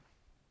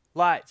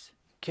Lights,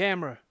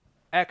 camera,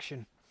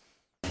 action.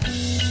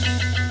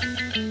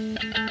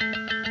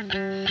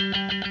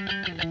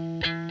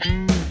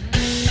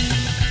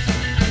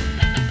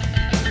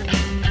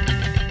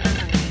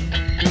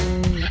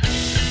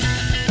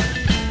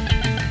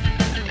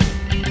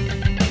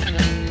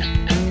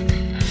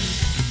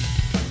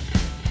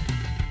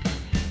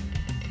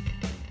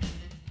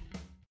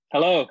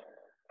 Hello.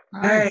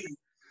 Hi. Hey,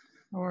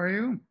 How are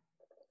you?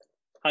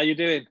 How you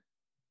doing?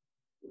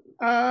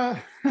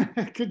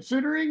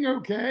 Considering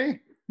okay.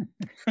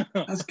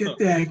 that's good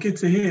there. Good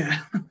to hear.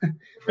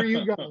 For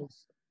you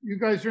guys. You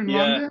guys are in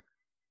Yeah.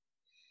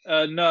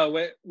 London?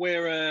 No,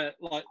 we're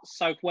like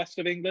southwest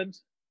of England.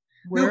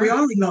 No, we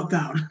are in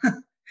lockdown.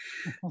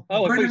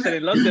 Oh, I thought you said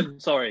in London.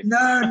 Sorry.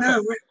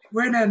 No,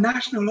 we're in a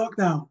national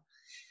lockdown.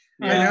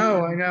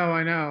 Yeah.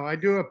 I know. I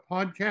do a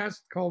podcast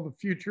called The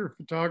Future of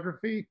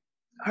Photography.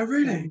 Oh,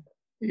 really?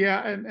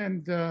 Yeah,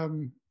 and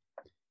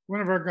one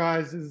of our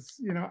guys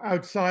is,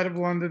 outside of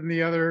London,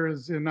 the other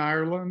is in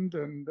Ireland,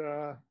 and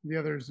the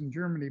other is in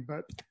Germany,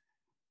 but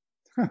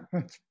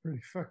that's pretty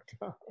fucked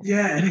up.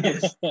 Yeah, it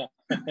is.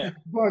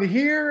 But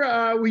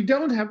here, we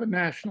don't have a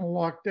national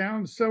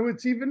lockdown, so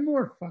it's even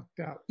more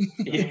fucked up.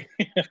 Yeah.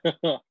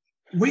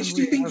 Which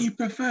do you think you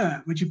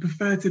prefer? Would you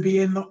prefer to be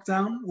in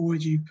lockdown, or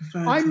would you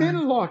prefer? I'm in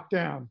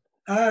lockdown.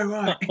 Oh,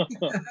 right.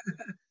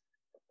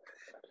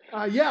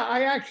 Yeah,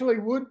 I actually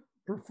would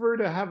prefer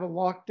to have a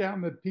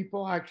lockdown that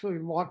people actually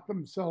lock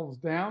themselves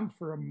down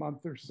for a month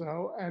or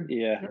so and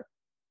Yeah.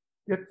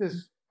 get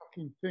this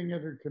fucking thing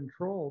under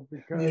control.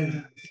 Because,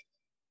 Yeah.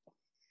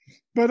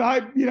 but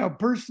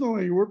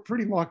personally, we're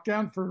pretty locked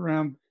down for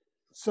around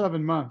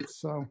 7 months.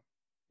 So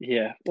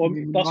Yeah. Well, I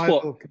mean, that's my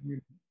what little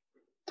community.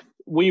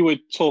 we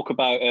would talk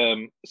about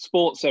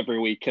sports every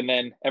week, and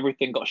then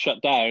everything got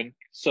shut down.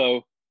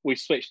 So we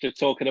switched to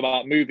talking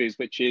about movies,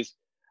 which is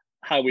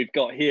how we've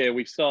got here.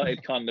 We've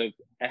started kind of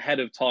ahead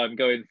of time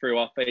going through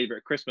our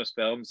favorite Christmas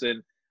films,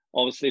 and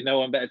obviously no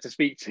one better to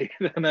speak to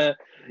than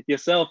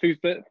yourself, who's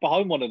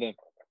behind one of them.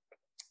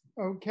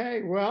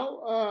 Okay,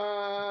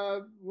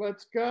 well,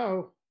 let's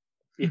go.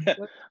 Yeah.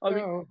 I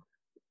mean,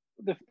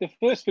 the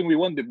first thing we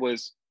wondered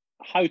was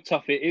how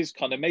tough it is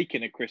kind of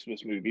making a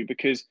Christmas movie,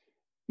 because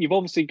you've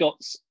obviously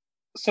got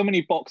so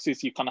many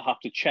boxes you kind of have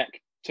to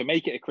check to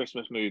make it a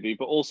Christmas movie,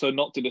 but also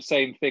not do the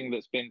same thing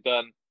that's been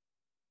done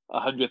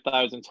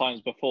 100,000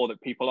 times before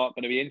that people aren't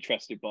going to be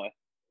interested by.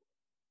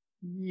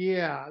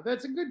 Yeah,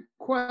 that's a good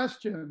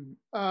question.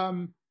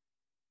 I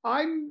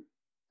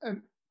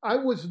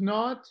was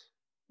not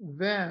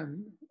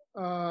then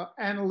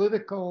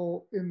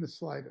analytical in the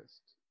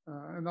slightest,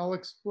 and I'll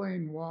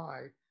explain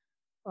why.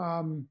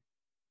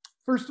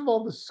 First of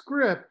all, the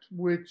script,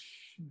 which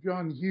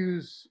John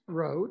Hughes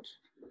wrote,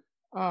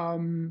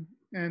 and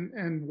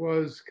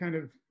was kind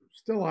of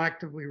still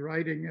actively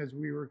writing as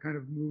we were kind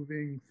of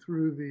moving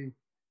through the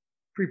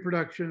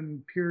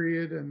pre-production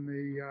period and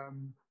the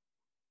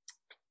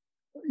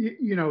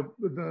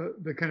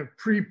the kind of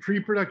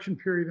pre-production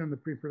period and the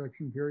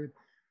pre-production period.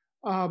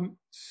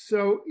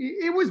 So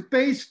it was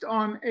based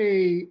on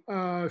a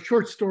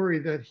short story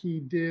that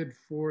he did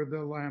for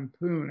the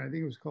Lampoon. I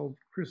think it was called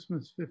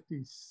Christmas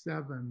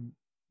 57,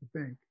 I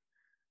think.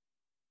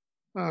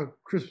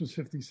 Christmas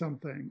 50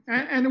 something.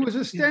 And it was a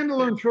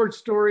standalone short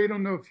story. I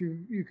don't know if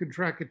you could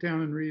track it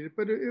down and read it,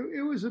 but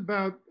it was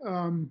about,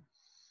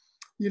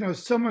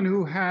 someone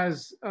who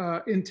has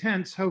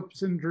intense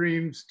hopes and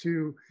dreams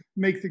to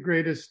make the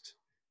greatest,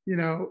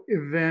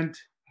 event,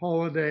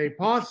 holiday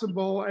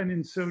possible, and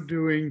in so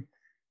doing,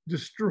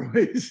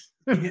 destroys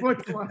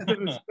what's left of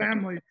his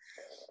family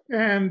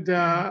and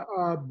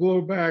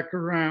blow back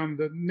around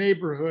the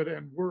neighborhood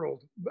and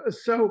world.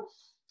 So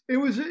it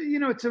was,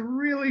 it's a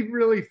really,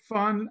 really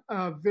fun,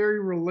 very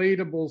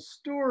relatable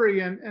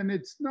story, and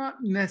it's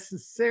not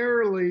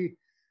necessarily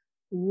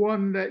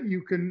one that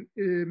you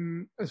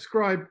can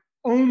ascribe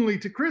only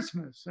to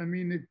Christmas. I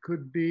mean, it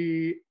could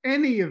be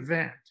any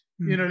event,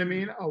 you know what I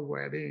mean? A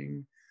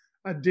wedding,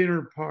 a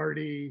dinner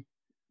party,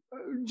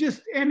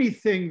 just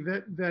anything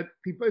that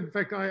people, in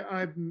fact,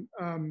 I'm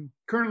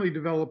currently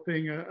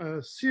developing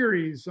a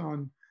series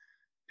on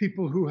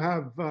people who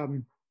have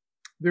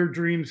their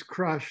dreams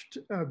crushed,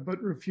 but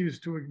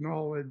refuse to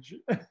acknowledge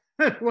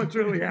what's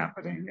really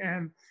happening.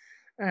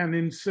 And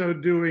in so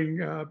doing,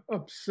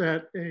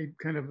 upset a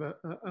kind of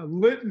a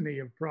litany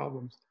of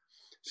problems.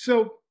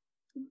 So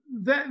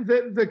that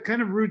the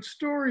kind of root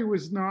story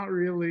was not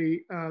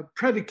really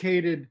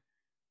predicated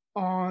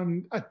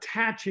on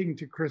attaching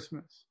to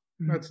Christmas.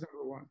 That's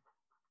number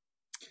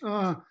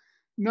one.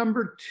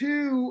 Number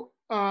two,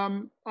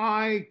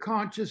 I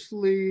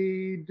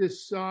consciously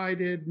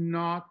decided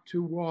not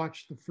to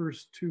watch the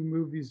first two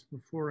movies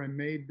before I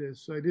made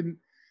this. So I didn't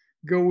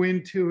go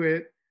into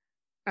it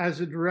as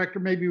a director.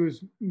 Maybe it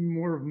was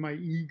more of my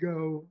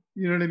ego.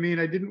 You know what I mean?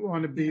 I didn't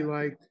want to be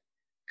like,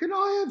 can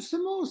I have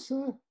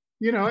samosa?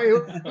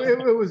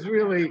 It was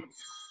really.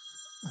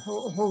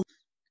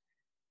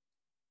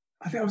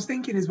 I think I was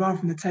thinking as well,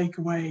 from the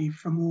takeaway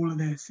from all of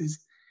this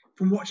is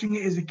from watching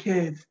it as a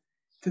kid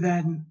to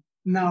then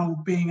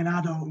now being an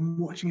adult and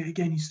watching it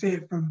again, you see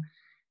it from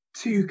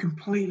two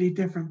completely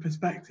different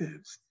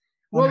perspectives.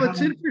 Well,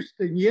 it's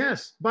interesting.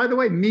 Yes. By the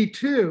way, me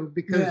too,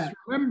 because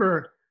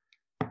remember,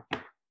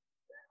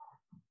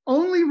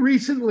 only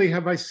recently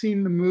have I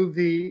seen the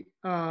movie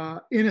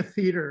in a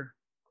theater.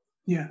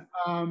 Yeah.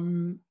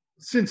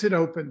 Since it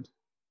opened.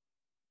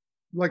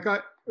 Like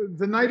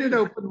the night it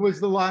opened was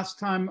the last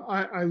time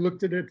I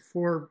looked at it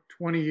for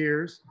 20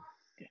 years.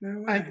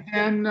 No and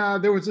then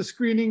there was a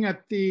screening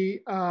at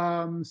the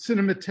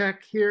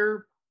Cinematheque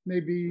here,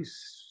 maybe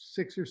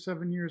 6 or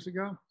 7 years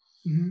ago,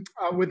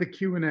 with a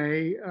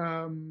Q&A.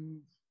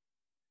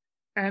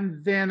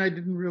 And then I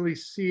didn't really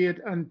see it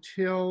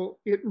until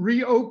it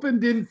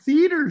reopened in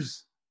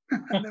theaters.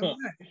 No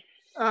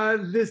way.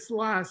 This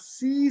last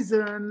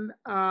season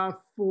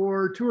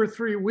for 2 or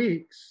 3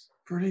 weeks.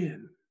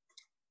 Brilliant.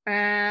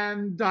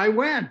 And I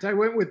went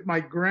with my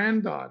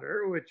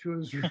granddaughter, which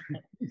was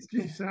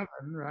 7,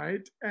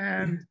 right?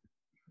 And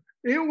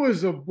it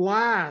was a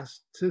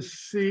blast to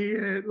see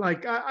it.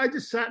 Like I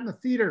just sat in the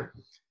theater,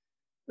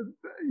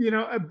 you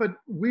know, but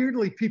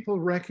weirdly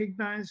people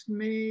recognized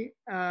me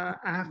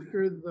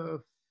after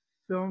the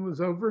film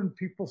was over, and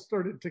people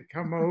started to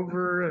come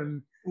over,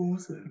 and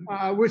awesome.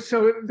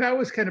 So that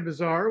was kind of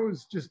bizarre. It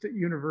was just at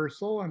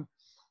Universal, and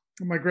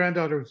my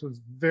granddaughter was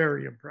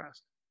very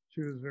impressed.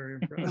 She was very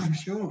impressed. I'm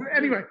sure.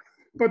 Anyway,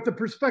 but the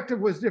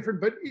perspective was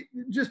different. But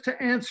just to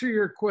answer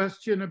your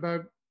question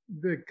about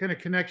the kind of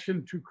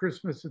connection to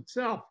Christmas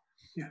itself,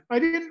 I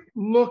didn't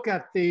look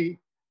at the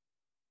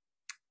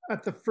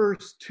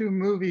first 2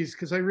 movies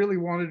because I really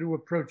wanted to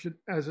approach it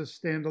as a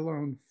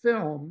standalone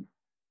film.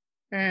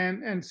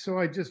 And so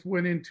I just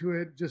went into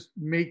it just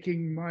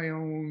making my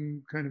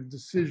own kind of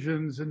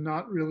decisions and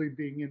not really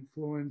being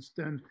influenced.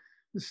 And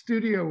the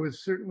studio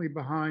was certainly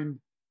behind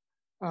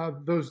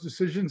those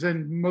decisions.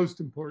 And most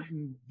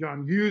important,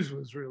 John Hughes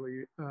was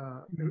really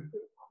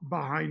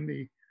behind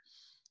me.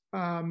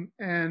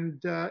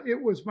 And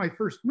it was my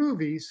first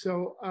movie.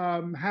 So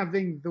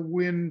having the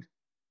wind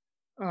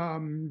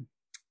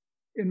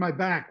in my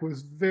back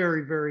was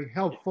very, very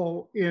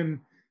helpful in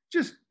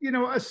just, you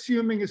know,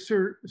 assuming a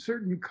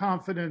certain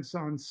confidence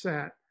on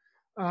set.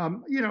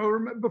 You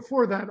know,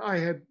 before that, I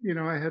had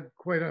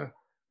quite a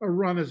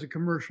run as a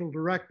commercial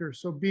director.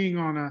 So being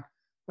on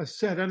a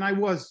set, and I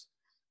was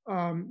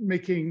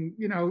making,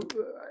 you know,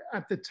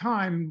 at the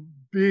time,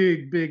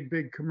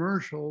 big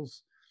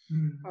commercials.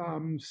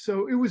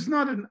 So it was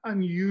not an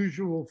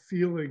unusual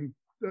feeling,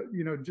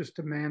 you know, just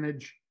to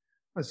manage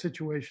a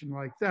situation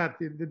like that.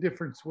 The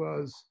difference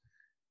was,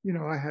 you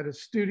know, I had a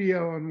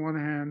studio on one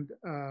hand,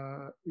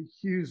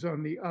 Hughes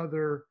on the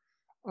other,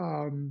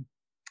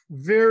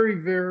 very,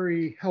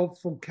 very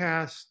helpful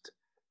cast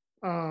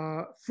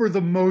for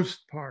the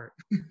most part.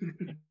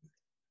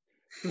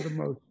 For the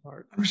most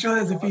part. I'm sure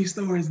there's a few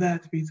stories there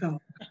to be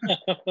told.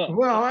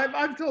 Well,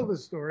 I've told the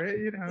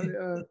story. You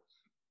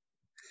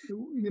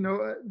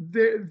know,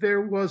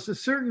 there was a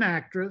certain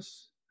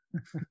actress,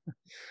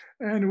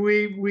 and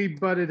we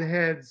butted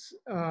heads.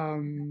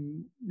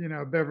 You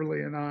know,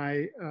 Beverly and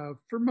I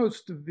for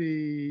most of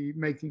the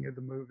making of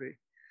the movie.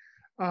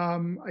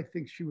 I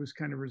think she was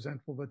kind of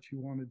resentful that she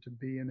wanted to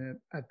be in it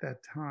at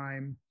that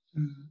time.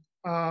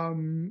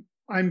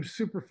 I'm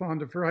super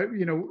fond of her.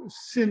 You know,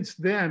 since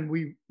then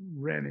we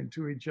ran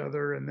into each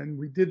other, and then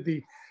we did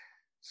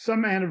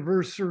some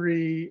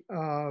anniversary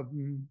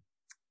kind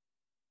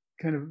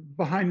of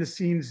behind the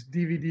scenes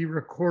DVD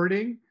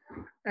recording.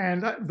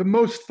 And the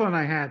most fun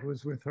I had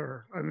was with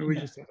her. I mean, we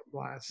just had a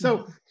blast.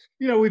 So,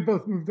 you know, we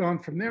both moved on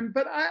from there.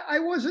 But I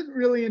wasn't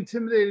really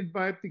intimidated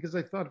by it because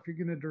I thought if you're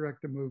going to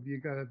direct a movie, you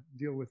got to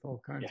deal with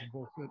all kinds of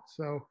bullshit.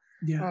 So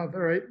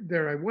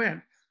there I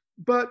went.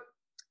 But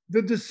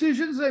the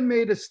decisions I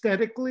made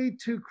aesthetically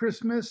to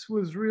Christmas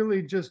was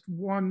really just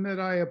one that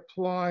I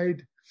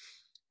applied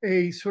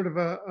a sort of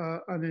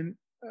a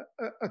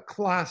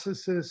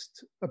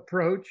classicist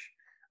approach.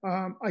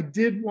 I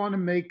did want to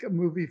make a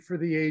movie for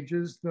the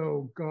ages,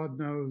 though God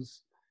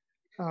knows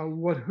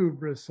what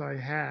hubris I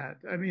had.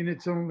 I mean,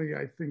 it's only,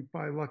 I think,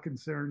 by luck and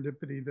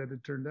serendipity that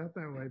it turned out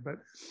that way.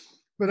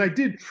 But I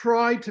did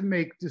try to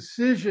make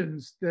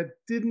decisions that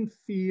didn't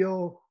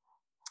feel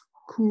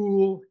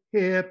cool,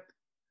 hip,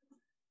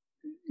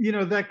 you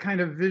know, that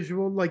kind of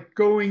visual, like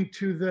going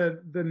to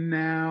the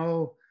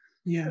now.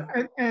 Yeah.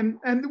 And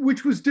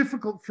which was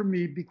difficult for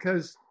me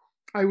because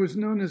I was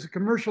known as a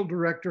commercial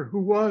director who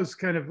was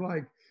kind of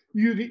like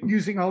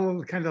using all of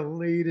the kind of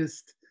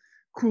latest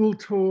cool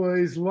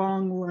toys,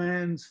 long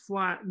lens,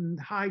 flattened,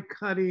 high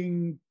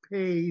cutting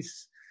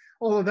pace,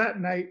 all of that.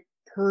 And I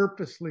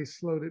purposely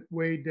slowed it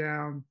way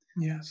down.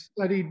 Yeah.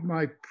 Studied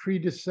my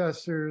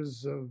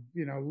predecessors of,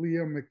 you know,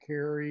 Leo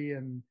McCarey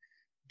and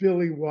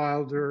Billy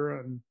Wilder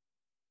and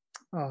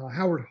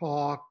Howard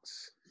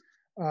Hawks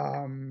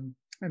and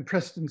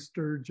Preston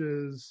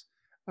Sturges.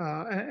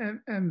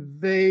 And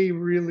they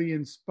really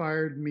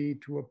inspired me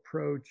to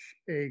approach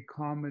a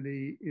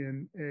comedy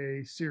in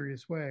a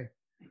serious way.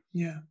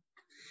 Yeah.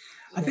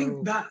 I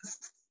think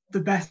that's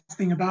the best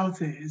thing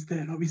about it is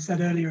that, like we said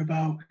earlier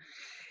about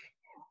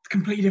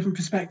completely different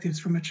perspectives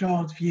from a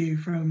child's view,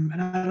 from an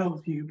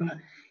adult view, but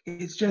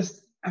it's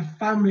just a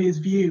family's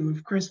view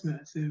of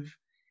Christmas, of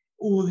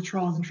all the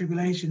trials and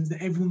tribulations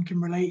that everyone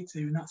can relate to.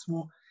 And that's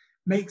what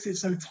makes it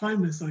so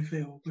timeless, I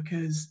feel,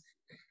 because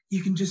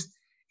you can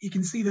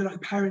see that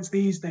like parents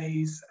these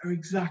days are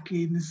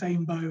exactly in the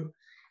same boat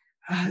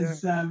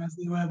as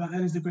they were back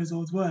then, as the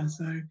Griswolds were.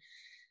 So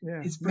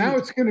yeah, it's now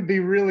it's going to be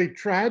really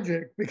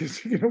tragic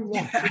because you're going to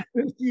watch it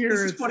this year.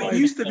 This is what it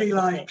used to be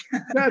like.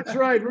 That's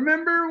right.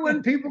 Remember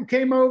when people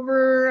came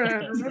over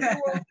and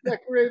remember when we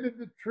decorated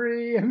the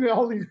tree and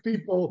all these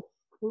people,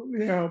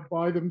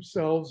 by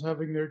themselves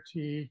having their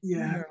tea.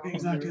 Yeah,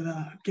 exactly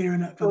that.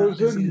 Gearing up for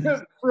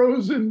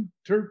frozen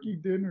turkey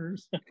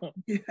dinners.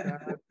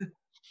 Yeah.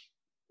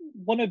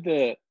 One of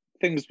the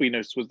things we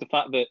noticed was the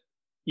fact that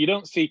you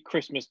don't see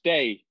Christmas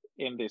Day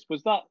in this.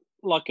 Was that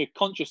like a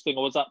conscious thing,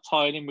 or was that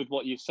tying in with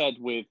what you said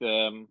with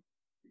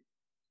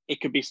it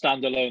could be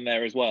standalone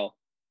there as well?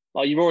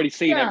 Like you've already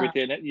seen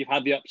everything, you've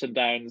had the ups and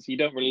downs, you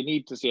don't really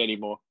need to see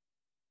anymore.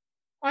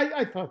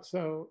 I thought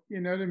so.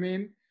 You know what I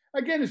mean?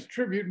 Again, it's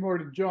tribute more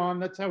to John.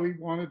 That's how he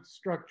wanted to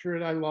structure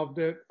it. I loved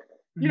it.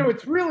 Mm-hmm.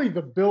 It's really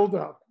the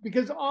buildup,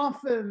 because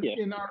often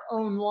in our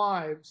own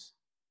lives,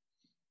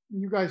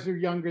 you guys are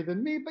younger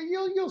than me, but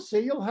you'll see,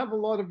 you'll have a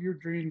lot of your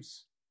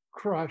dreams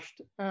crushed,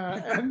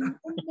 and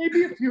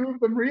maybe a few of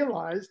them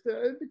realized.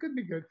 It could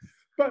be good,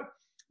 but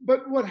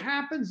what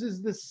happens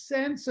is the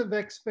sense of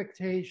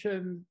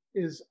expectation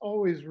is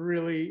always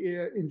really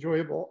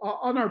enjoyable.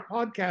 On our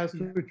podcast,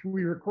 which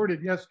we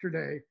recorded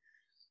yesterday,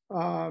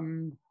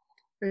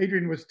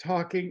 Adrian was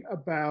talking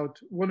about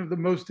one of the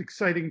most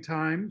exciting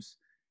times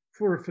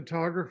for a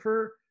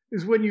photographer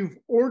is when you've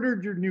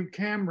ordered your new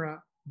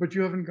camera, but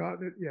you haven't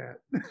gotten it yet.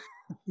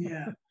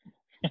 Yeah.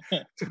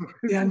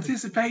 The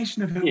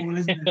anticipation of it all,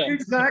 isn't it?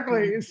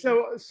 Exactly.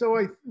 So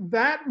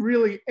that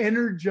really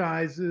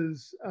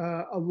energizes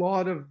a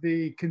lot of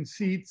the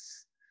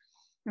conceits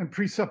and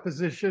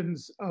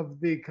presuppositions of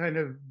the kind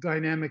of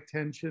dynamic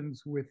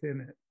tensions within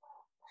it.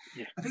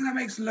 Yeah. I think that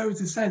makes loads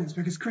of sense,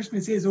 because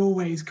Christmas is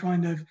always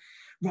kind of,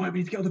 right, we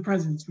need to get all the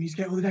presents, we need to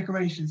get all the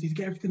decorations, we need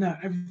to get everything out,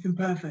 everything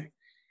perfect.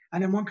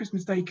 And then when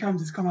Christmas Day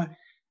comes, it's kind of like,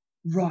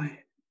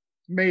 right,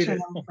 chill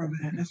out for a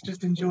minute, let's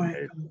just enjoy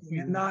it. Kind of thing.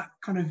 And that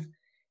kind of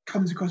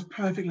comes across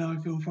perfectly, I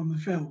feel, from the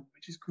film,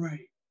 which is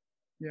great.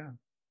 Yeah.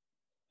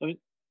 I mean,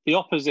 the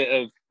opposite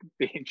of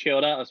being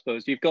chilled out, I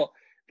suppose. You've got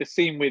the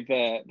scene with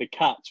the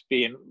cat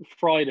being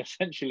fried,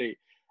 essentially.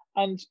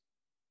 And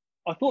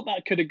I thought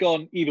that could have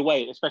gone either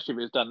way, especially if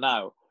it was done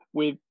now.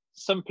 With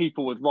some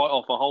people would write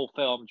off a whole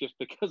film just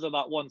because of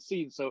that one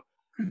scene. So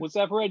was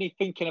there ever any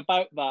thinking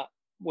about that,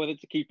 whether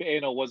to keep it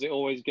in, or was it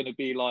always going to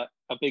be like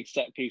a big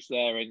set piece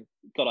there and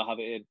got to have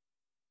it in?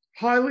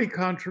 Highly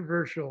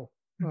controversial.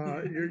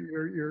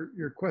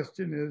 Your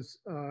question is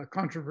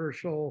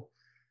controversial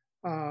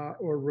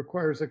or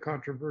requires a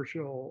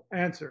controversial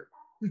answer.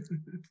 It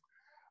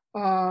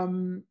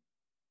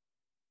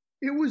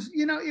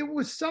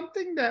was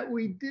something that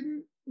we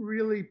didn't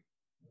really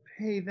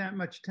pay that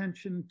much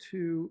attention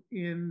to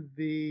in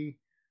the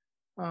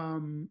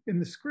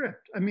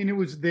script. I mean, it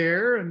was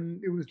there,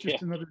 and it was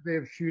just another day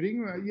of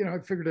shooting. I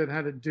figured out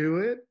how to do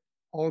it.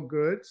 All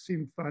good.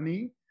 Seemed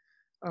funny.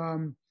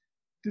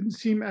 Didn't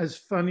seem as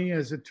funny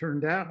as it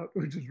turned out,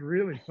 which is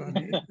really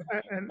funny.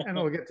 and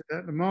I'll get to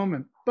that in a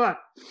moment. But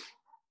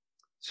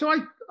so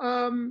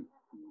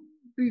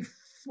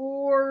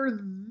before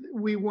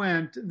we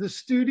went, the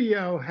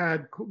studio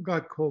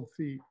got cold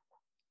feet.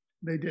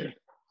 They did.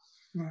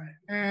 Right.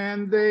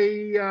 And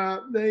they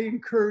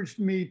encouraged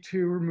me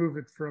to remove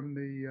it from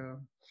the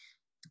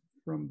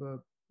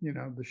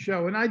the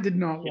show, and I did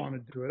not want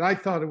to do it. I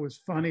thought it was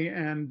funny,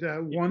 and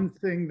one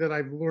thing that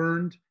I've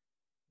learned: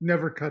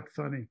 never cut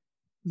funny.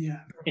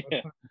 Yeah.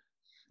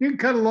 You can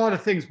cut a lot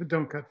of things, but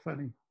don't cut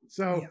funny.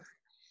 So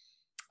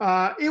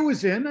it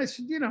was in. I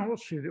said, we'll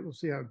shoot it. We'll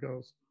see how it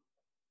goes.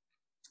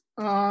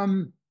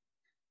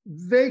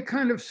 They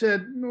kind of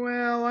said,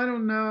 well, I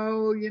don't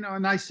know,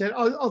 and I said,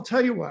 I'll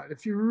tell you what,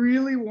 if you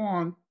really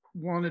want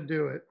to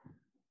do it,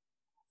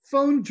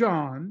 phone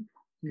John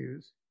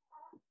Hughes,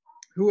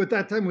 who at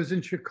that time was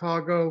in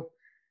Chicago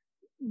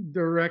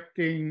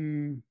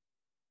directing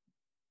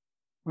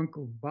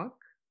Uncle Buck,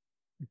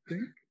 I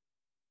think.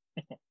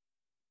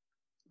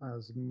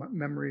 As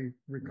memory,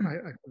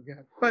 I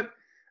forget, but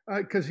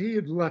because he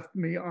had left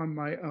me on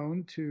my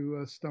own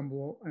to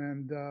stumble,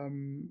 and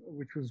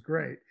which was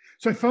great.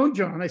 So I phoned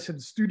John. I said,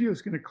 the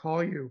studio's going to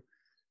call you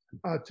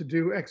to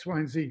do X, Y,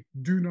 and Z.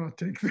 Do not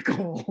take the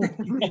call.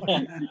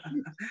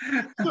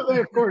 So they,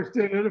 of course,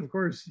 did it. Of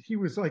course, he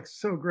was like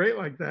so great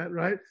like that,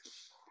 right?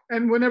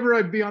 And whenever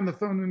I'd be on the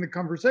phone in the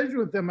conversation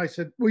with them, I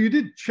said, well, you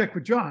did check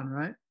with John,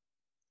 right?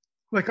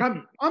 Like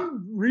I'm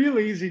real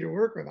easy to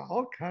work with.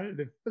 All kind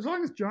of, as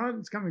long as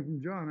John's coming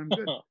from John, I'm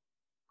good. Of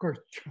course,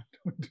 John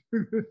don't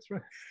do this,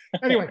 right?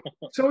 Anyway,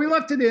 so we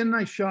left it in.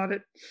 I shot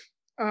it,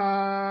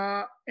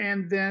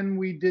 and then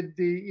we did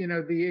the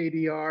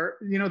ADR.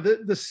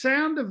 The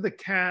sound of the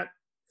cat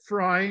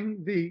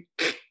frying, the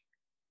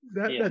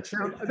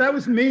That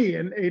was me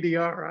in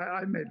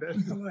ADR. I made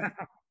that.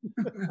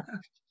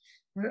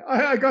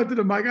 I got to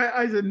the mic.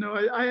 I said, no,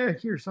 I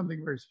hear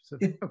something very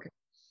specific. Okay.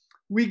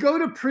 We go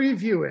to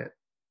preview it.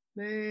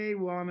 They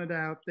want it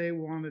out.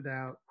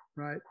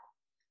 Right?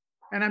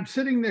 And I'm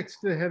sitting next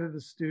to the head of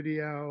the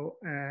studio,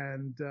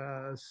 and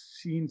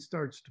scene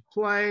starts to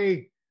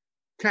play.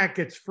 Cat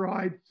gets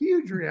fried.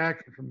 Huge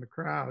reaction from the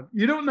crowd.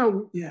 You don't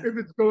know if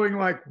it's going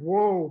like,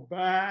 whoa,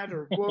 bad,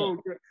 or whoa,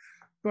 good.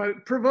 But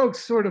it provokes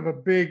sort of a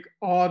big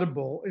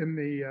audible in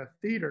the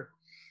theater.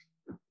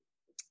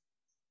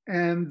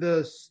 And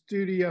the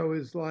studio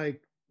is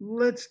like,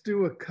 let's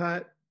do a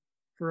cut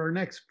for our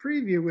next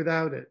preview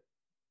without it.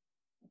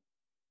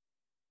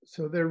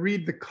 So they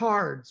read the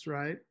cards,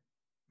 right?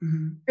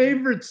 Mm-hmm.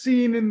 Favorite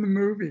scene in the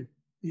movie.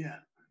 Yeah.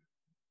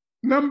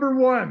 Number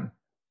one.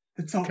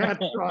 It's all Cat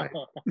fried.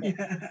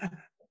 Yeah.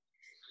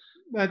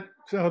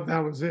 So that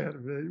was it.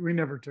 We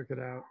never took it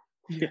out.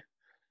 Yeah.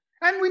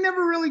 And we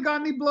never really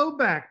got any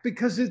blowback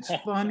because it's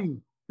funny.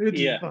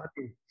 It's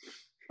funny.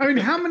 I mean,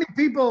 how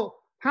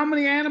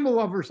many animal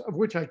lovers, of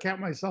which I count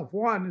myself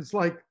one, is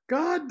like,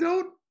 God,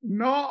 don't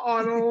gnaw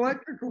on an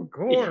electrical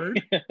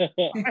cord.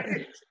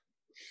 Right?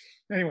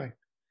 Anyway,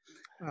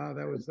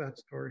 that was that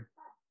story.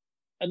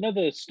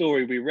 Another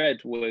story we read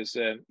was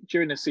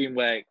during the scene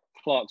where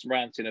Clark's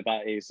ranting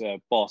about his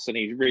boss and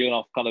he's reeling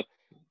off kind of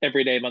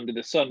every name under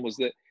the sun, was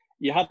that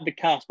you had the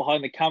cast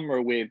behind the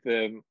camera with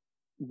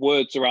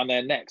words around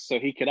their necks so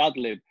he could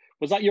ad-lib.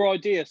 Was that your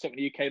idea, something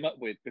you came up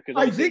with? Because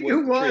I think it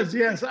was,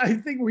 yes. I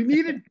think we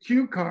needed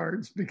cue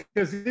cards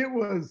because it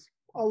was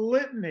a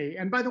litany.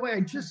 And by the way,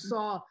 I just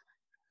saw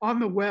on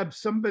the web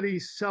somebody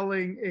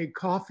selling a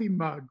coffee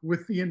mug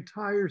with the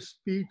entire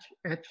speech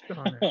etched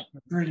on it.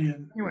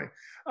 Brilliant. Anyway,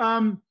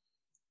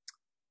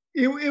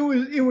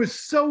 it was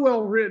so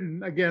well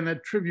written. Again, a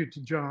tribute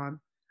to John,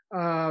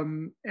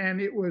 and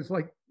it was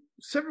like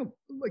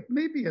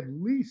maybe at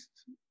least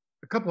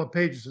a couple of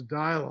pages of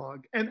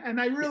dialogue,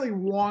 and I really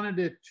wanted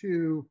it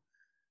to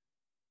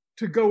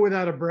go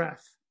without a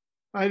breath.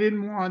 I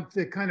didn't want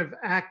the kind of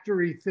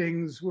actory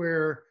things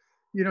where,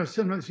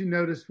 sometimes you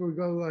notice we'll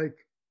go like,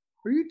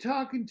 are you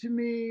talking to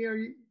me?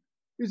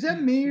 Is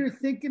that me you're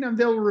thinking of?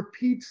 They'll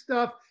repeat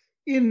stuff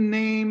in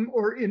name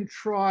or in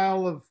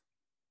trial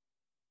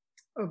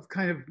of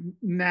kind of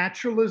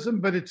naturalism,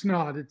 but it's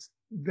not. It's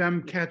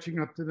them catching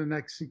up to the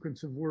next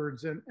sequence of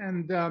words.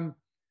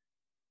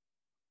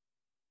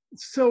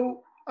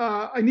 So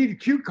I needed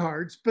cue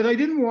cards, but I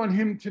didn't want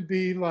him to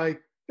be like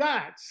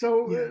that.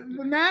 So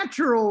the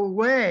natural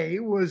way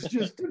was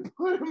just to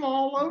put him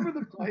all over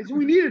the place.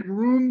 We needed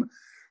room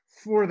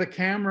for the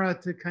camera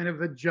to kind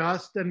of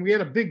adjust, and we had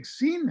a big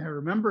scene there,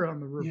 remember, on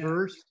the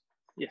reverse.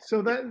 Yeah.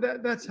 So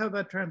that's how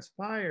that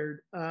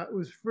transpired. It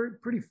was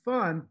pretty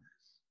fun,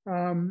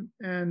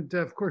 and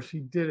of course he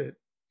did it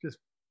just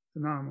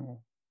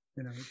phenomenal.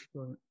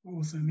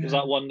 Awesome. Yeah. Was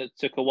that one that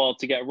took a while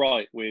to get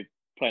right, with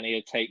plenty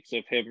of takes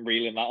of him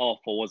reeling that off,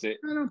 or was it?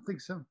 I don't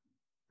think so.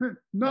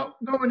 No,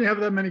 when you have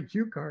that many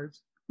cue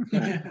cards. 2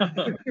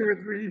 or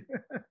 3.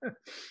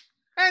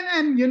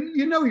 And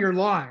you know your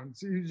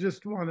lines. You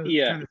just want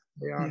to kind of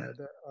stay on it.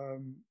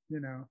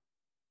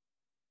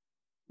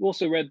 We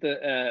also read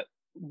that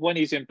when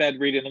he's in bed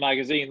reading the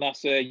magazine,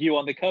 that's you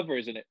on the cover,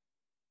 isn't it?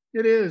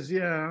 It is,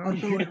 yeah. I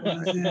thought it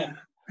was, yeah.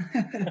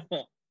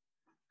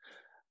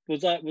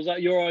 Was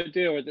that your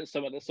idea, or is it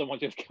something that someone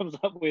just comes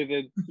up with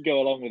and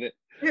go along with it?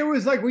 It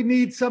was like, we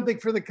need something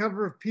for the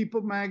cover of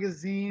People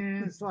magazine,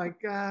 and it's like,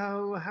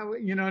 how,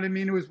 you know what I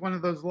mean? It was one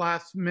of those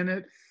last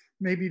minute.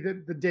 Maybe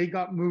the day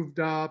got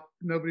moved up.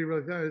 Nobody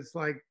really thought. It's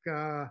like,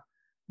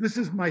 this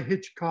is my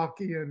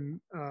Hitchcockian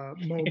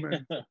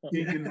moment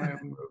in my own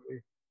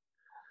movie.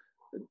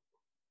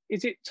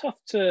 Is it tough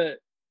to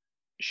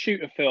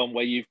shoot a film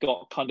where you've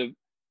got kind of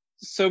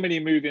so many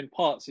moving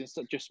parts in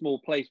such a small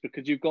place,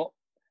 because you've got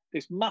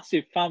this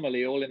massive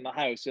family all in the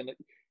house, and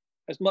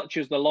as much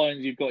as the lines,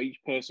 you've got each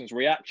person's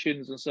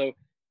reactions, and so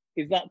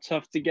is that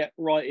tough to get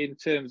right in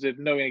terms of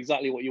knowing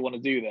exactly what you want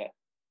to do there?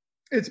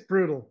 It's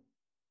brutal.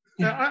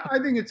 I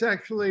think it's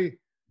actually,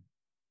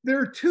 there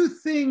are two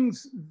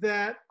things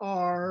that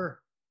are,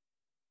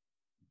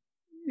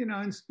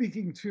 in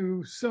speaking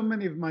to so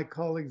many of my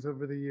colleagues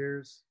over the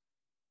years,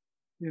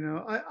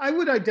 I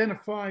would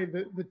identify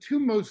the two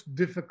most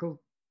difficult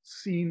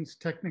scenes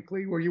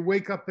technically, where you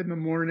wake up in the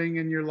morning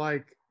and you're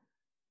like,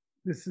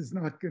 this is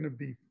not going to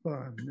be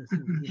fun. This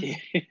is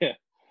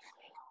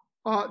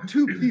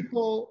two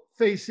people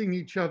facing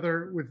each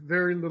other with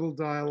very little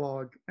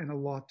dialogue and a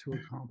lot to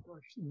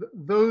accomplish.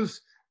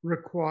 Those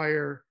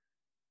require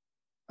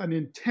an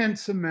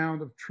intense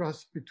amount of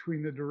trust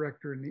between the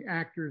director and the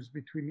actors,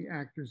 between the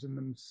actors and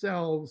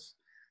themselves,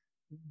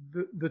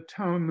 the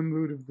tone, the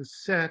mood of the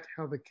set,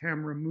 how the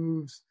camera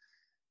moves,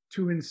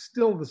 to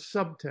instill the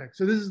subtext.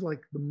 So this is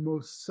like the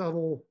most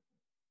subtle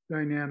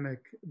dynamic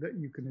that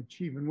you can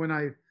achieve. And when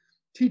I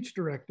teach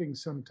directing,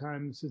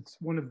 sometimes it's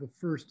one of the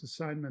first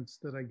assignments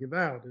that I give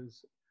out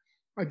is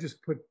I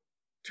just put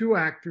 2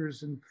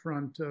 actors in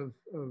front of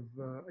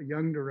a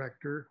young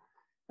director,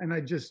 and I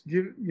just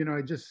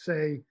I just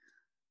say,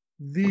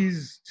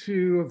 these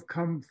two have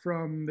come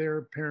from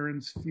their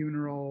parents'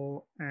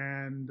 funeral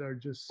and are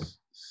just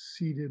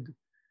seated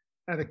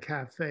at a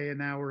cafe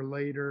an hour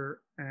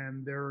later,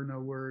 and there are no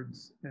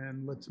words,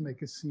 and let's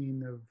make a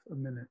scene of a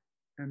minute.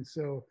 And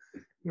so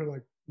they're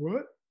like,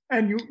 what?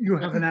 And you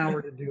have an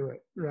hour to do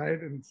it,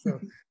 right? And so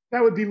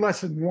that would be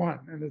lesson one.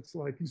 And it's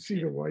like you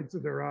see the whites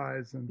of their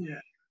eyes. And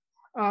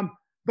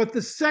but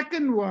the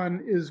second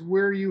one is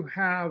where you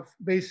have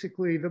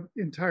basically the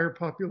entire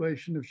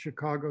population of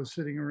Chicago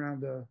sitting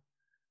around a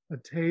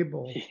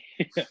table.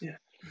 Yeah.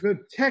 The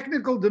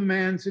technical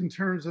demands in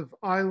terms of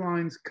eye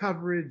lines,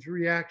 coverage,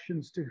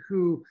 reactions to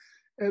who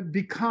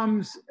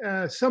becomes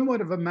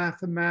somewhat of a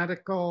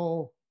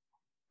mathematical,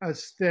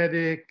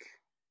 aesthetic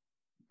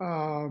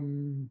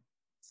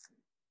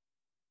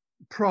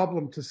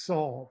problem to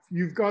solve.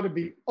 You've got to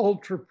be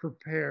ultra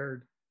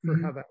prepared for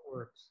how that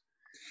works.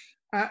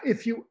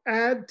 If you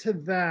add to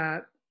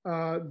that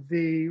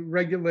the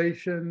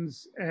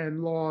regulations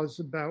and laws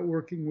about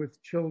working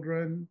with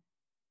children,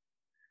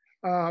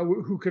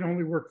 who can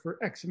only work for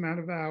X amount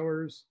of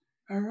hours.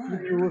 All right.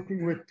 When you're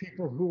working with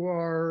people who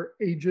are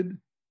aged,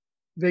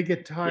 they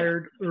get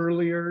tired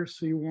earlier.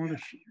 So you want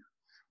to,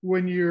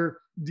 when you're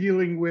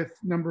dealing with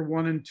number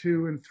 1 and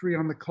 2 and 3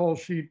 on the call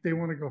sheet, they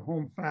want to go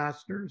home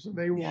faster. So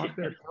they want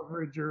their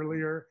coverage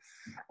earlier.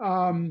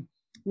 When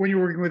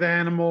you're working with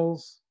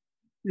animals,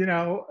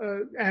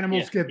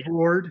 animals get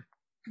bored.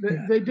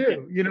 They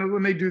do.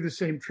 When they do the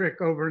same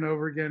trick over and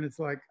over again, it's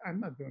like, I'm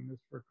not doing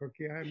this for a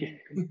cookie. I'm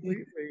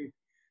completely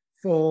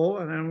full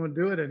and I don't want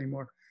to do it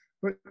anymore.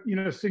 But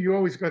so you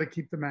always got to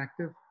keep them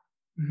active.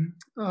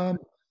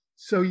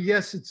 So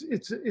yes,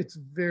 it's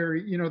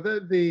very,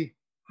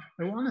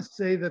 I want to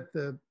say that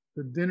the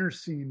dinner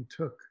scene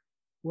took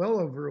well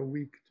over a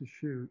week to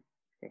shoot.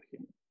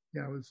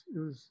 Yeah, it was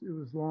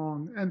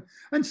long,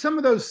 and some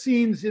of those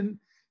scenes in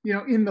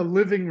the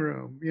living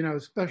room,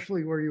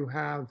 especially where you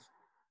have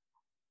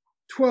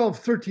 12,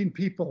 13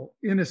 people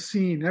in a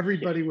scene,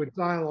 everybody with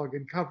dialogue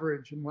and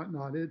coverage and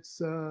whatnot. It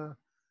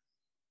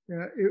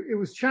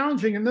was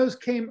challenging, and those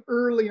came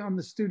early on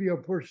the studio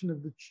portion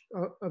of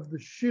the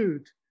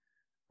shoot.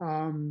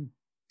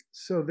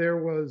 So there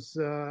was,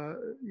 I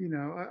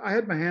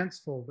had my hands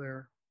full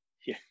there.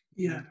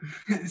 Yeah,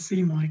 it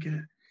seemed like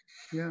it.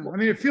 Yeah, I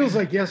mean, it feels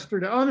like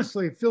yesterday.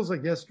 Honestly, it feels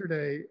like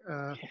yesterday.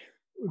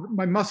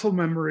 My muscle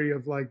memory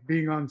of like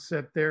being on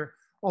set there.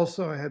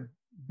 Also, I had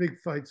big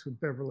fights with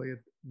Beverly at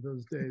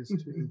those days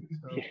too.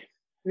 So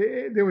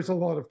there was a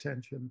lot of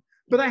tension,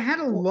 but I had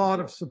a lot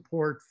of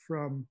support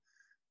from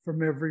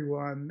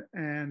everyone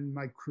and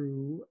my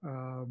crew.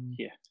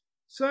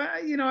 So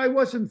I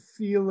wasn't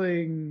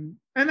feeling,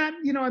 and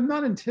I'm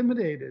not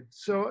intimidated.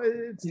 So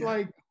it's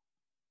like,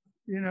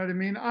 you know what I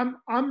mean?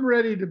 I'm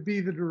ready to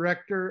be the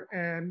director,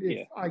 and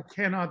if I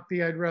cannot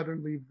be, I'd rather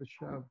leave the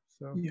show.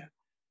 So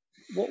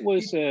what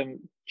was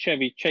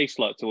Chevy Chase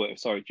like to work with?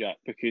 Sorry, Jack,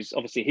 because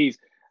obviously he's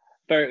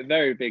very,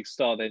 very big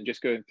star. Then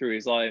just going through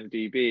his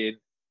IMDb, and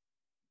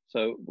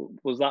so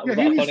was that a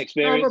fun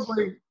experience?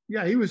 Probably,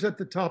 he was at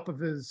the top of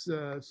his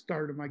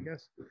stardom, I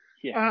guess.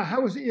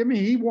 How was he? I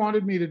mean, he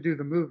wanted me to do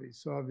the movie,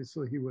 so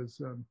obviously he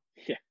was.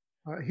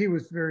 He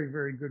was very,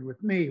 very good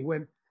with me.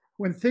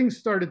 When things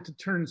started to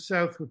turn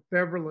south with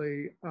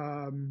Beverly,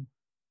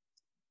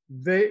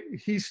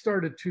 he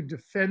started to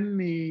defend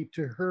me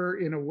to her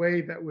in a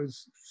way that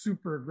was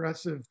super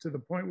aggressive, to the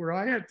point where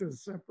I had to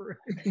separate.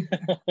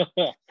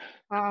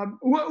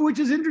 Which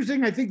is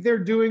interesting. I think they're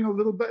doing a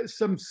little bit,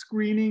 some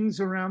screenings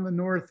around the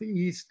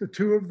Northeast, the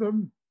two of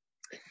them.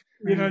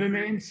 You know what I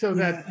mean? So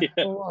that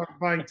people are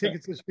buying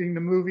tickets to seeing the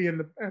movie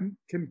and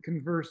can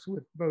converse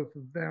with both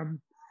of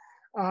them.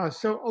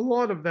 So a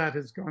lot of that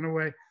has gone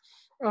away.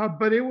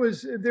 But there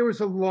was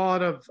a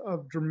lot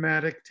of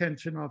dramatic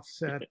tension off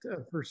set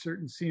for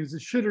certain scenes. The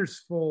Shitter's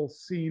Full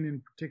scene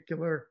in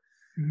particular,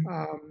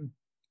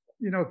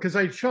 because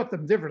I shot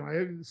them differently.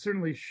 I was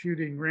certainly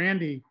shooting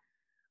Randy's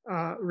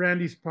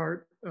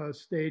part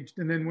staged,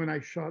 and then when I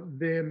shot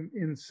them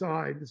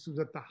inside, this was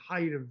at the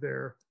height of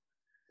their.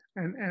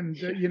 And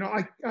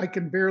I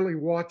can barely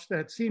watch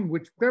that scene,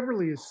 which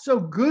Beverly is so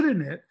good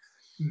in it,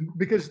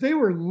 because they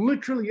were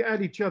literally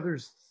at each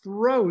other's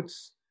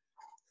throats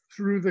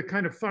through the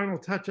kind of final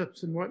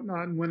touch-ups and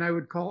whatnot. And when I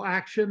would call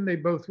action, they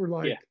both were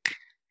like,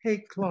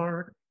 "Hey,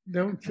 Clark,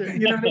 don't you?"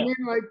 You know what I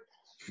mean? Like,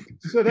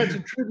 so that's a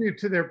tribute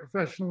to their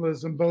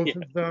professionalism, both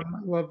of them.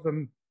 I love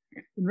them.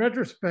 In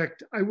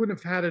retrospect, I wouldn't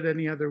have had it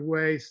any other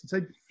way, since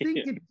I think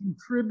it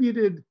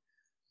contributed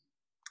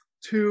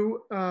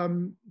to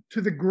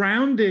the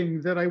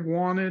grounding that I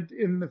wanted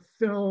in the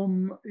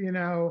film.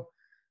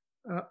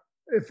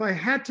 If I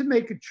had to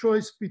make a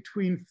choice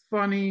between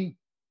funny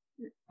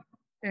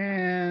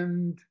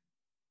and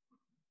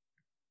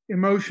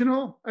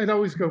emotional, I'd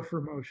always go for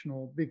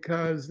emotional,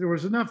 because there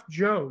was enough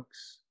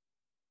jokes.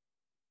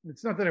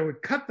 It's not that I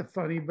would cut the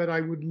funny, but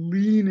I would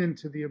lean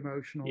into the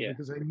emotional,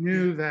 because I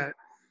knew that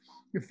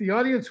if the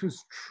audience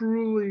was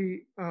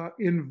truly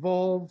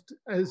involved,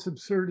 as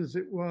absurd as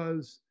it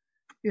was,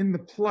 in the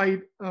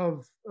plight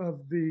of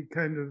the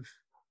kind of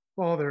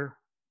father,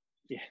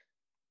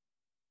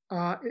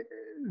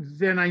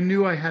 then I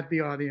knew I had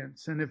the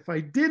audience. And if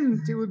I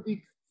didn't, it would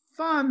be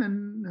fun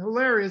and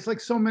hilarious, like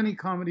so many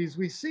comedies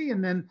we see.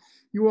 And then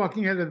you're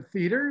walking out of the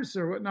theaters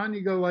or whatnot, and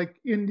you go like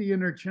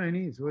Indian or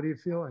Chinese. What do you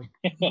feel like?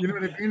 You know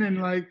what I mean?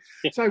 And like,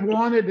 so I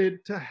wanted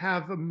it to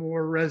have a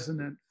more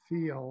resonant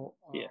feel.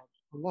 A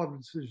lot of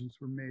decisions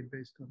were made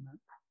based on that.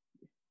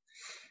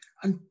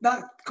 And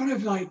that kind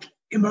of like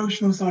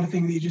emotional side of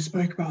thing that you just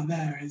spoke about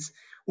there is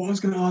what I was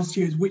going to ask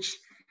you is, which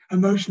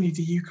emotionally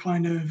do you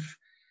kind of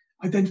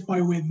identify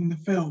with in the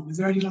film? Is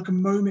there any like a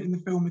moment in the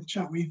film with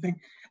Chuck where you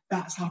think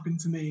that's happened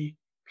to me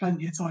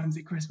plenty of times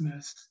at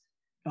Christmas?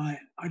 Like,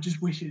 I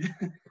just wish it.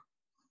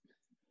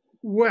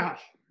 Well,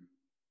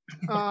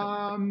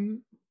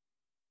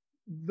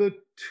 the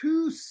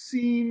two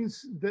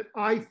scenes that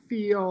I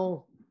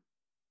feel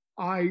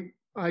I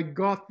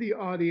got the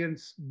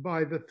audience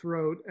by the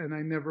throat and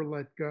I never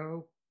let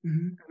go.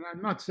 Mm-hmm. And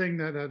I'm not saying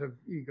that out of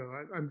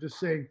ego. I'm just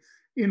saying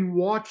in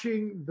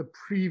watching the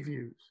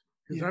previews,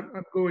 because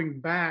I'm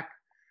going back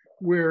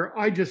where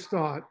I just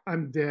thought,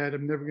 I'm dead.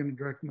 I'm never going to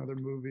direct another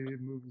movie. The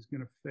movie's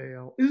going to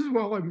fail. This is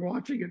while I'm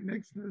watching it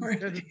next to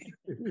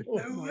this.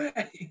 No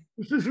way.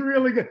 This is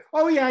really good.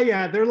 Oh,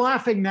 yeah. They're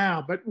laughing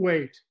now, but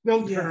wait,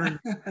 they'll turn,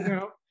 you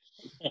know.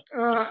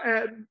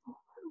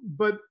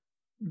 But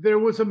there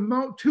was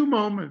two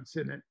moments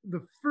in it.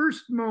 The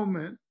first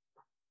moment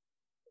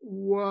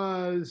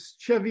was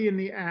Chevy in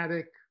the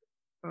attic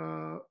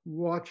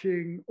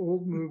watching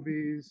old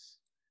movies,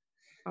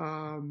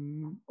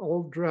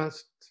 all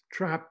dressed,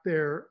 trapped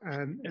there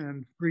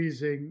and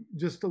freezing,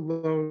 just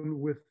alone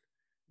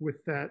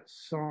with that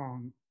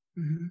song.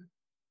 Mm-hmm.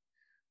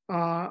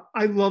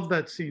 I love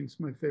that scene. It's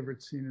my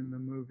favorite scene in the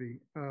movie.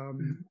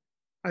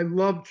 I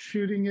loved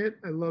shooting it.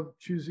 I loved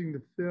choosing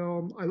the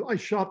film. I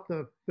shot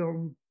the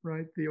film,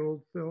 right? The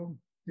old film.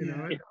 You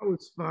know, it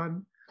was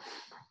fun.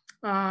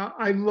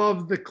 I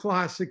love the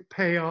classic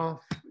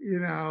payoff, you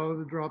know,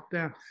 the drop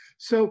down.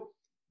 So,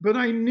 but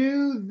I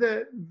knew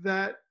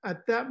that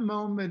at that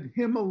moment,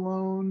 him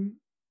alone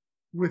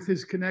with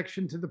his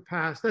connection to the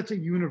past, that's a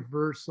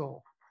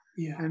universal.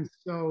 Yeah. And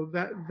so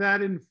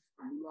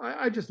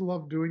I just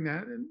love doing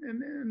that.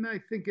 And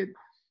I think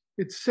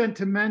it's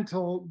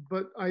sentimental,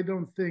 but I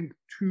don't think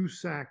too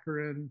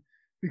saccharine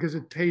because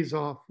it pays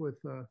off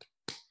with a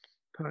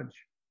punch.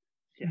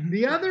 Yeah.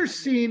 The other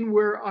scene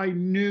where I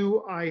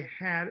knew I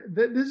had,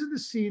 this is the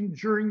scene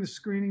during the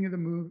screening of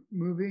the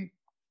movie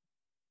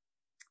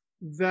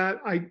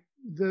that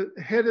the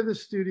head of the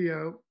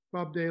studio,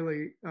 Bob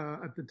Daly,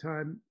 at the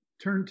time,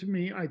 turned to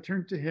me, I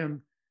turned to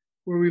him,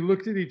 where we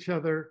looked at each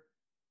other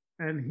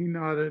and he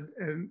nodded,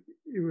 and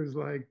it was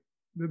like,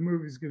 the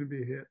movie's going to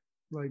be a hit.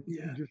 Like,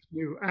 you just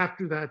knew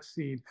after that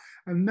scene.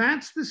 And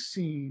that's the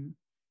scene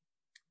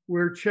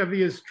where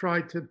Chevy has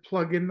tried to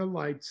plug in the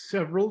lights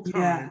several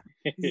times.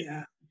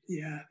 Yeah.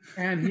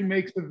 And he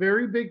makes a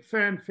very big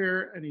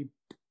fanfare and he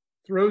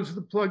throws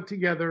the plug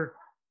together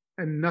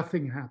and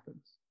nothing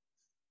happens.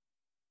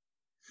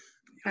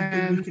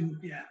 And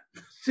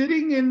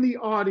sitting in the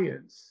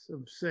audience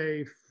of,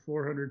 say,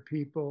 400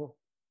 people,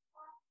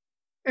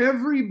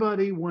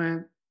 everybody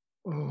went,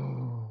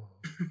 oh.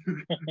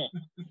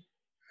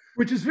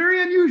 Which is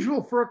very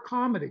unusual for a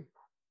comedy.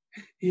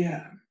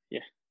 Yeah.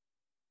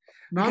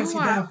 Not a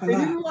laugh. They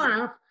didn't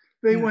laugh.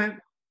 They went,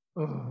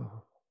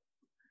 oh.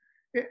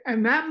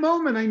 And that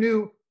moment I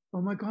knew,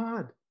 oh my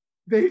God,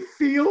 they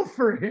feel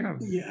for him.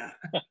 Yeah.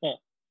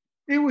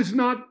 It was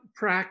not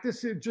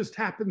practice. It just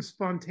happened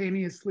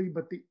spontaneously,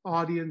 but the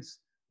audience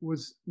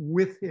was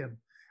with him.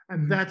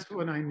 And that's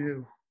when I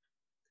knew.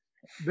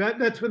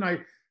 That's when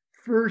I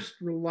first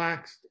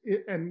relaxed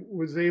and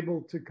was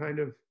able to kind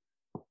of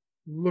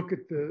look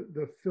at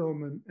the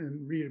film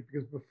and read it,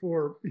 because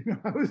before, you know,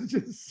 I was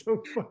just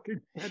so fucking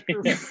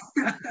petrified.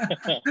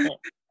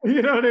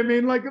 You know what I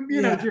mean? Like,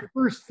 you know, it's your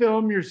first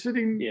film, you're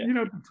sitting, you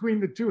know, between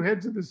the two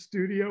heads of the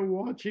studio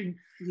watching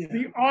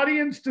the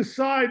audience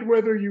decide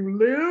whether you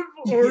live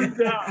or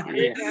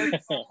die.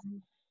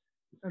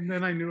 And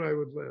then I knew I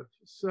would live.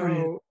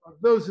 So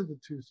those are the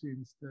two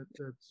scenes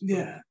that's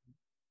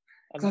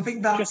because I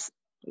think that's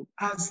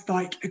as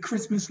like a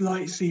Christmas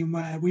light scene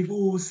where we've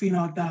all seen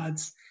our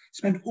dads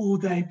spend all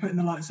day putting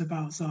the lights up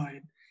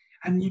outside,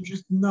 and you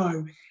just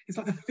know it's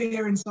like the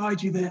fear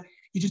inside you that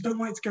you just don't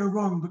want it to go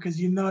wrong, because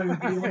you know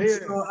the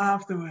onslaught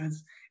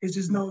afterwards is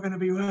just not going to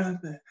be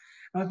worth it.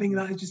 And I think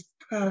that is just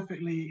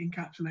perfectly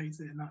encapsulated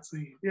in that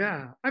scene.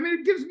 Yeah, I mean,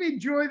 it gives me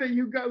joy that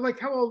you got, like,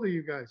 how old are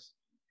you guys?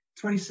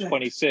 26.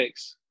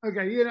 26.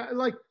 Okay, you know,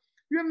 like,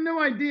 you have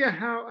no idea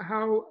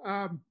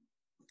how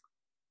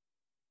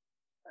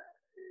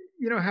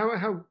you know,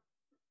 how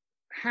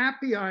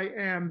happy I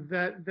am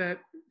that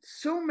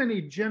so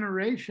many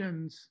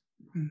generations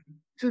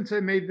since I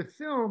made the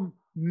film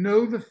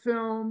know the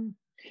film.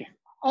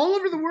 All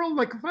over the world.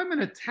 Like, if I'm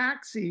in a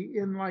taxi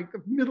in like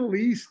the Middle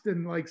East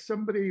and like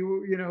somebody,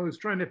 you know, is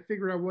trying to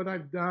figure out what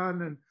I've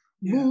done and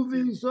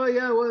movies. Oh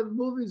yeah, what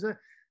movies?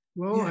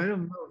 Well, Yeah. I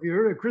don't know if you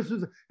heard of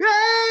Christmas.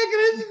 Hey,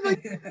 Christmas!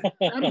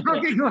 I'm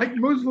talking like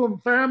Muslim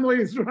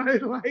families,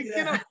 right? Like,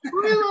 Yeah.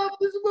 we love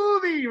this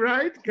movie,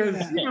 right?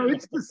 Because, Yeah.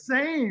 it's the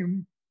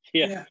same,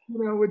 Yeah.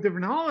 with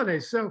different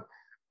holidays. So,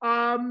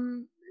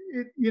 and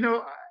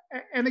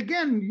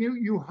again,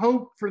 you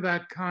hope for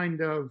that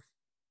kind of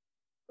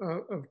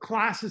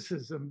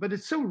classicism, but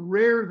it's so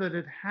rare that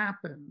it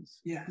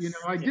happens. Yes.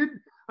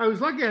 I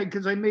was lucky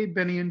because I made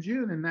Benny and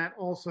June, and that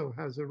also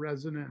has a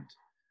resonant,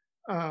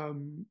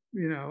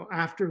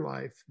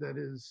 afterlife that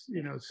is,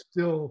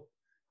 still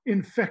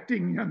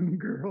infecting young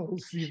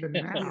girls even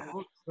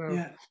now. So,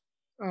 Yeah.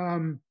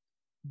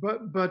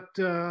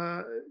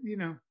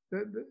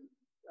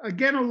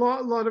 again, a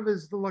lot of it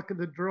is the luck of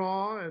the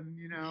draw, and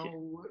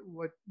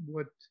what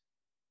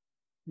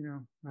I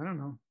don't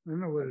know. I don't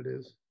know what it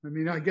is. I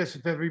mean, I guess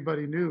if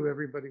everybody knew,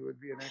 everybody would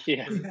be an expert.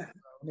 Yeah. And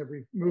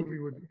every movie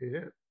would be a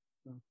hit.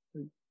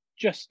 So,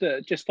 Just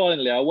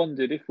finally, I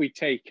wondered if we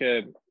take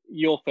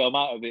your film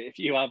out of it, if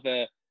you have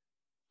a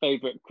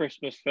favorite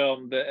Christmas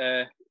film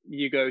that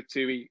you go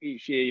to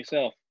each year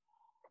yourself.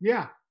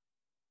 yeah.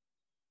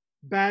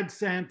 Bad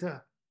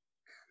Santa.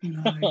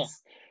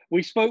 Nice.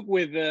 We spoke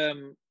with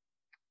the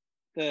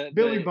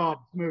Billy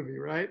Bob's movie,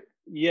 right?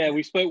 Yeah,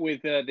 we spoke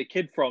with the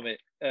kid from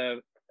it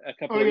a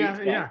couple of weeks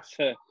back.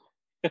 So,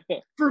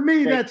 For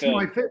me, Great that's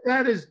film.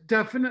 that is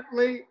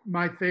definitely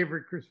my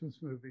favorite Christmas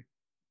movie.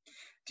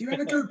 Do you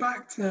ever go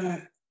back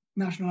to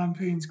National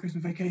Lampoon's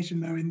Christmas Vacation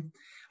though? And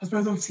I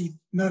suppose obviously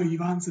no,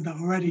 you've answered that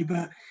already,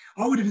 but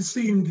I would have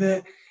assumed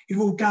that you've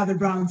all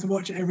gathered round to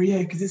watch it every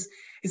year because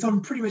it's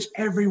on pretty much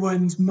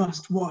everyone's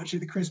must watch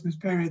at the Christmas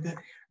period.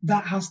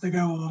 That has to go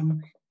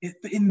on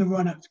in the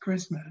run up to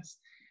Christmas.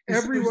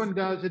 Everyone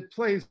does. It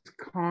plays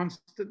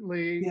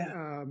constantly.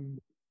 Yeah.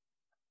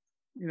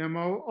 I'm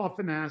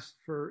often asked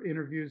for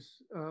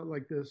interviews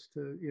like this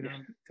to,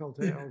 tell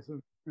tales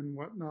and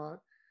whatnot.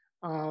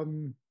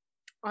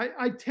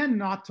 I tend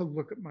not to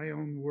look at my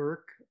own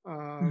work.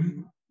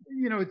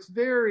 It's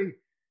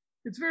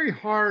very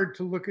hard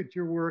to look at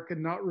your work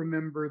and not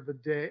remember the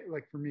day.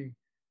 Like for me,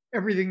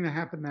 everything that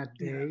happened that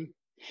day,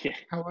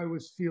 how I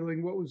was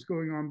feeling, what was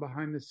going on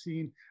behind the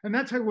scene. And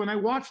that's how, when I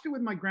watched it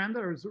with my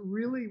granddaughter, it was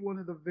really one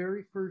of the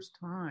very first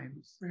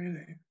times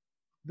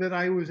that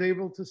I was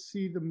able to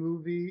see the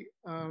movie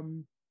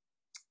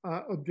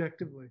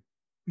objectively.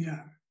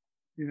 Yeah.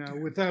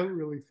 Without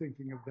really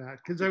thinking of that.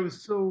 Because I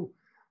was so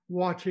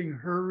watching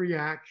her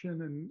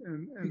reaction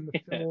and the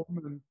film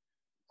and,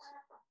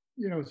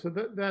 so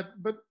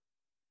but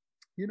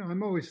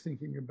I'm always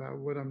thinking about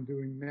what I'm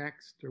doing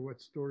next or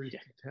what stories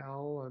to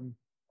tell. And,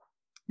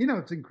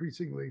 it's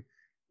increasingly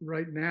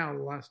right now,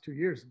 the last 2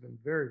 years have been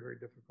very, very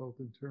difficult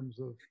in terms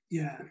of,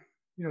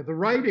 the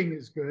writing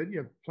is good. You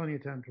have plenty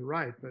of time to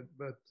write, but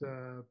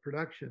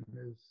production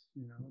is,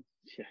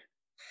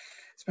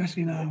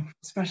 especially now.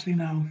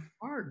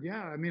 Hard.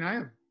 Yeah. I mean, I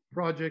have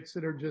projects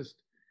that are just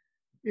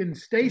in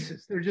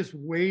stasis. They're just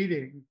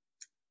waiting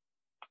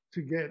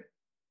to get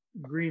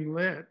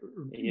greenlit,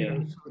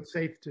 so it's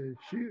safe to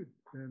shoot.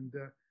 And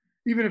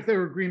even if they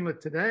were greenlit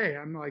today,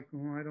 I'm like,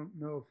 I don't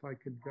know if I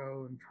could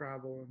go and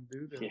travel and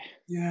do this.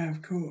 Yeah,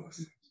 of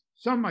course.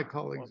 Some of my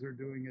colleagues are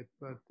doing it,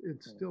 but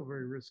it's still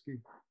very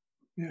risky.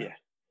 Yeah,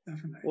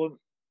 definitely. Well,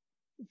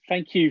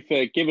 thank you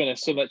for giving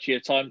us so much of your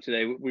time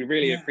today. We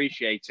really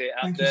appreciate it.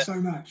 Thank you so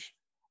much.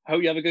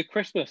 Hope you have a good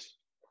Christmas.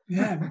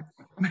 Yeah,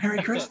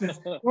 Merry Christmas.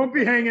 Won't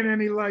be hanging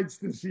any lights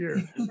this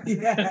year.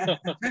 Yeah.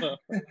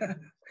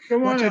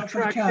 Don't want to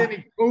attract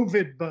any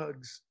COVID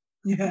bugs.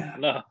 Yeah,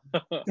 no.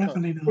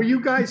 Definitely not. Well, you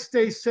guys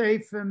stay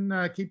safe and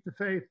keep the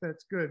faith.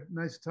 That's good.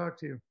 Nice to talk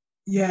to you.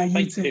 Yeah, you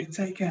Thank too. you.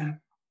 Take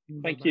care.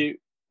 Thank you.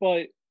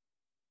 Bye.